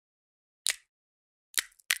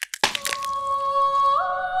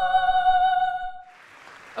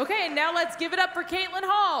Okay, now let's give it up for Caitlin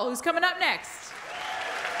Hall, who's coming up next.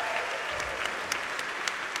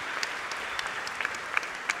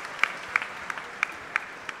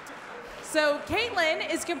 So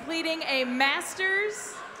Caitlin is completing a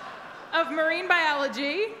Master's of Marine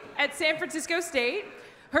Biology at San Francisco State.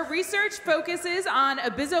 Her research focuses on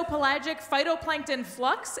abyssopelagic phytoplankton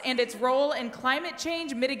flux and its role in climate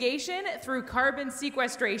change mitigation through carbon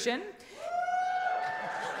sequestration.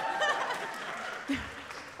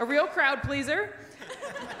 A real crowd pleaser.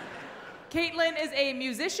 Caitlin is a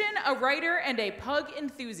musician, a writer, and a pug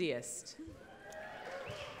enthusiast.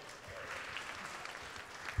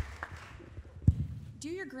 Do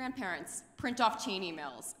your grandparents print off chain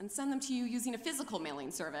emails and send them to you using a physical mailing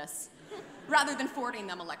service rather than forwarding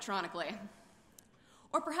them electronically?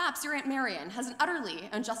 Or perhaps your Aunt Marion has an utterly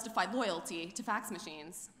unjustified loyalty to fax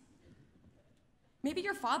machines. Maybe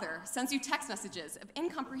your father sends you text messages of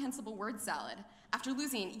incomprehensible word salad after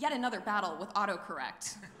losing yet another battle with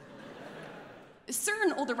autocorrect.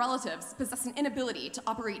 Certain older relatives possess an inability to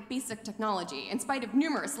operate basic technology in spite of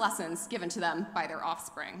numerous lessons given to them by their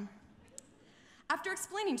offspring. After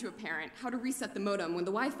explaining to a parent how to reset the modem when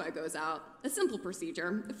the Wi-Fi goes out, a simple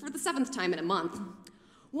procedure, for the 7th time in a month,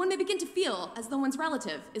 one may begin to feel as though one's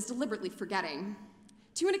relative is deliberately forgetting.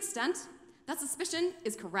 To an extent, that suspicion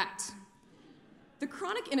is correct. The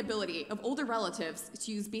chronic inability of older relatives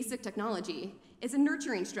to use basic technology is a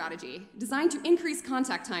nurturing strategy designed to increase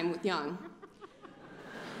contact time with young.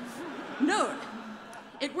 Note,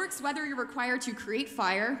 it works whether you're required to create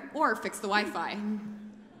fire or fix the Wi-Fi.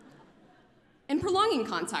 In prolonging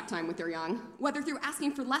contact time with your young, whether through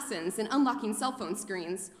asking for lessons and unlocking cell phone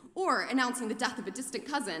screens, or announcing the death of a distant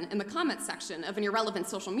cousin in the comment section of an irrelevant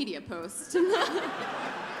social media post,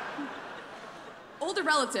 older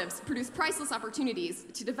relatives produce priceless opportunities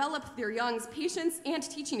to develop their young's patience and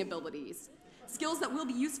teaching abilities, skills that will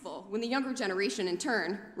be useful when the younger generation, in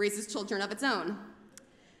turn, raises children of its own.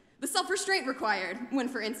 The self-restraint required when,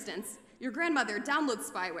 for instance, your grandmother downloads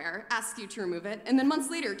spyware, asks you to remove it, and then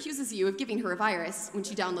months later accuses you of giving her a virus when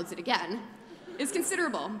she downloads it again, is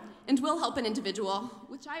considerable and will help an individual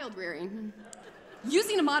with child rearing.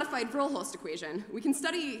 Using a modified Verhulst equation, we can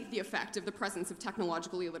study the effect of the presence of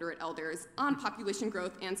technologically illiterate elders on population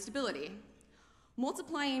growth and stability.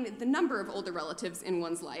 Multiplying the number of older relatives in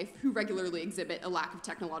one's life who regularly exhibit a lack of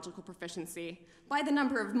technological proficiency by the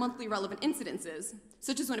number of monthly relevant incidences,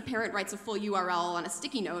 such as when a parent writes a full URL on a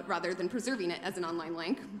sticky note rather than preserving it as an online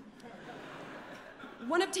link,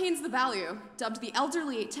 one obtains the value dubbed the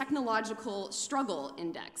Elderly Technological Struggle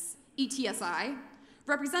Index, ETSI,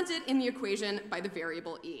 represented in the equation by the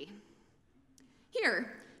variable E.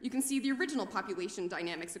 Here, you can see the original population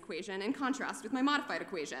dynamics equation in contrast with my modified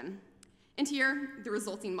equation. And here, the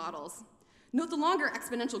resulting models. Note the longer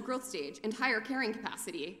exponential growth stage and higher carrying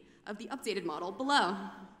capacity of the updated model below.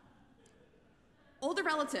 Older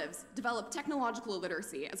relatives develop technological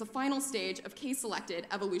illiteracy as a final stage of case-selected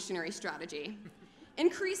evolutionary strategy.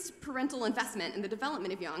 Increased parental investment in the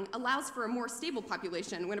development of young allows for a more stable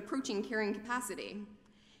population when approaching carrying capacity.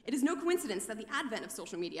 It is no coincidence that the advent of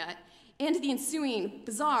social media and the ensuing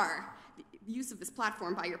bizarre use of this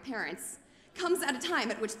platform by your parents comes at a time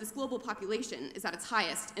at which this global population is at its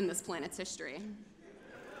highest in this planet's history.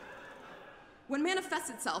 What manifests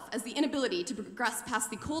itself as the inability to progress past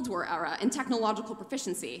the Cold War era in technological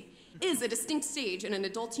proficiency is a distinct stage in an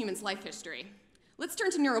adult human's life history. Let's turn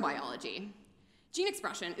to neurobiology. Gene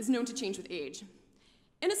expression is known to change with age.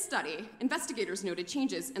 In a study, investigators noted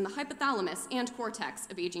changes in the hypothalamus and cortex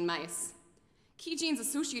of aging mice. Key genes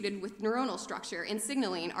associated with neuronal structure and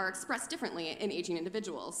signaling are expressed differently in aging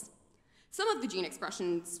individuals. Some of the gene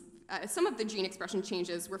expression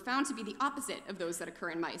changes were found to be the opposite of those that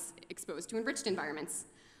occur in mice exposed to enriched environments,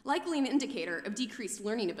 likely an indicator of decreased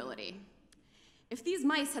learning ability. If these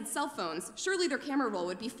mice had cell phones, surely their camera roll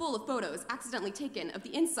would be full of photos accidentally taken of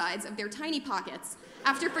the insides of their tiny pockets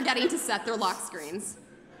after forgetting to set their lock screens.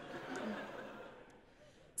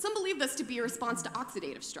 Some believe this to be a response to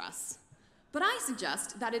oxidative stress, but I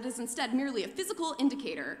suggest that it is instead merely a physical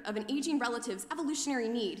indicator of an aging relative's evolutionary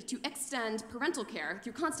need to extend parental care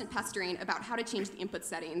through constant pestering about how to change the input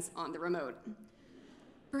settings on the remote.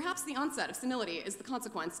 Perhaps the onset of senility is the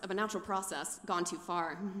consequence of a natural process gone too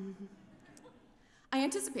far. I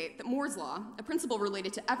anticipate that Moore's law, a principle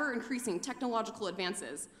related to ever-increasing technological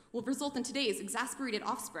advances, will result in today's exasperated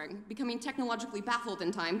offspring becoming technologically baffled in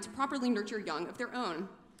time to properly nurture young of their own.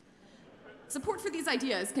 Support for these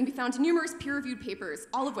ideas can be found in numerous peer-reviewed papers,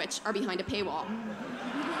 all of which are behind a paywall.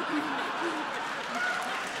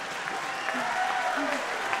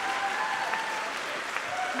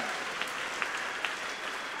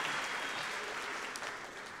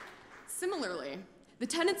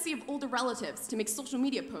 tendency of older relatives to make social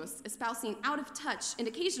media posts espousing out-of-touch and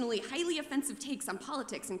occasionally highly offensive takes on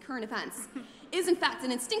politics and current events is in fact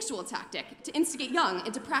an instinctual tactic to instigate young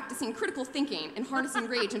into practicing critical thinking and harnessing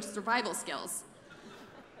rage into survival skills.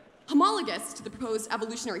 Homologous to the proposed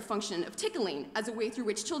evolutionary function of tickling as a way through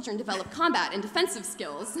which children develop combat and defensive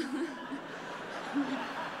skills,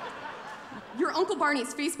 your Uncle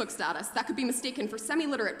Barney's Facebook status that could be mistaken for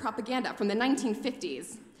semi-literate propaganda from the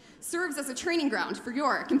 1950s serves as a training ground for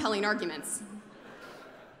your compelling arguments.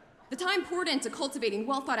 The time poured into cultivating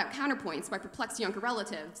well-thought-out counterpoints by perplexed younger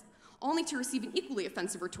relatives, only to receive an equally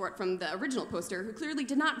offensive retort from the original poster who clearly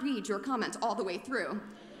did not read your comment all the way through,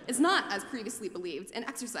 is not, as previously believed, an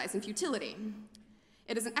exercise in futility.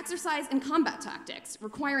 It is an exercise in combat tactics,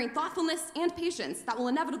 requiring thoughtfulness and patience that will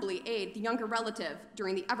inevitably aid the younger relative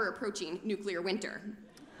during the ever-approaching nuclear winter.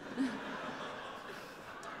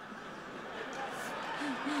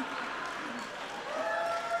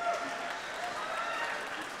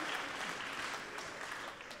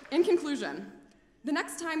 In conclusion, the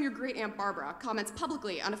next time your great Aunt Barbara comments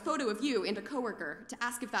publicly on a photo of you and a coworker to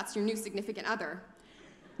ask if that's your new significant other,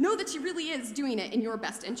 know that she really is doing it in your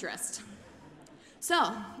best interest.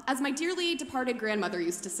 So, as my dearly departed grandmother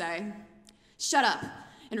used to say, shut up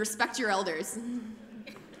and respect your elders.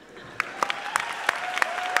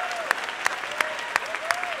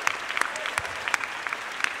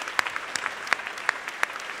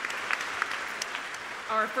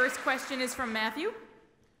 Our first question is from Matthew.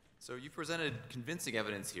 So you presented convincing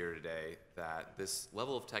evidence here today that this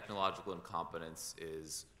level of technological incompetence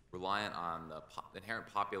is reliant on the inherent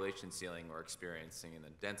population ceiling we're experiencing and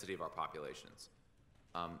the density of our populations.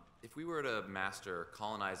 If we were to master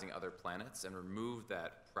colonizing other planets and remove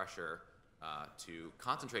that pressure to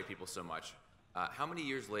concentrate people so much, how many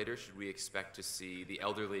years later should we expect to see the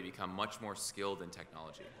elderly become much more skilled in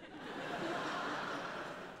technology?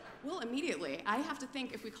 Well, immediately. I have to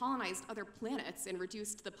think if we colonized other planets and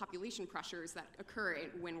reduced the population pressures that occur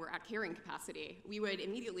when we're at carrying capacity, we would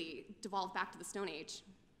immediately devolve back to the Stone Age.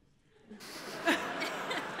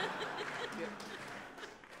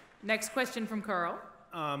 Next question from Carl.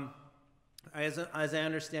 As I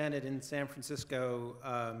understand it, in San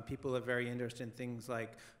Francisco, people are very interested in things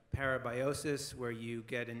like parabiosis, where you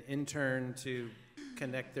get an intern to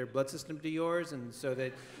connect their blood system to yours, and so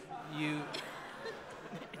that you...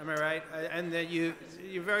 Am I right? And that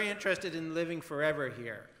you're very interested in living forever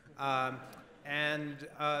here.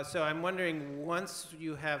 So I'm wondering, once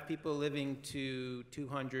you have people living to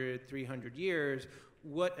 200, 300 years,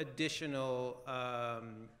 what additional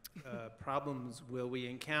problems will we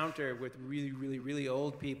encounter with really, really, really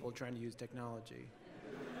old people trying to use technology?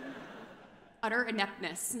 Utter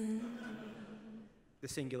ineptness. The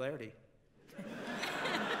singularity.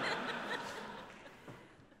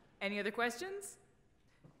 Any other questions?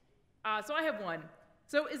 So I have one.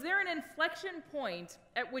 So is there an inflection point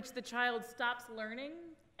at which the child stops learning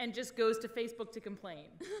and just goes to Facebook to complain?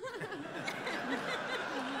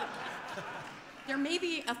 There may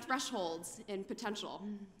be a threshold in potential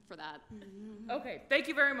for that. Okay, thank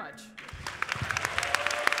you very much.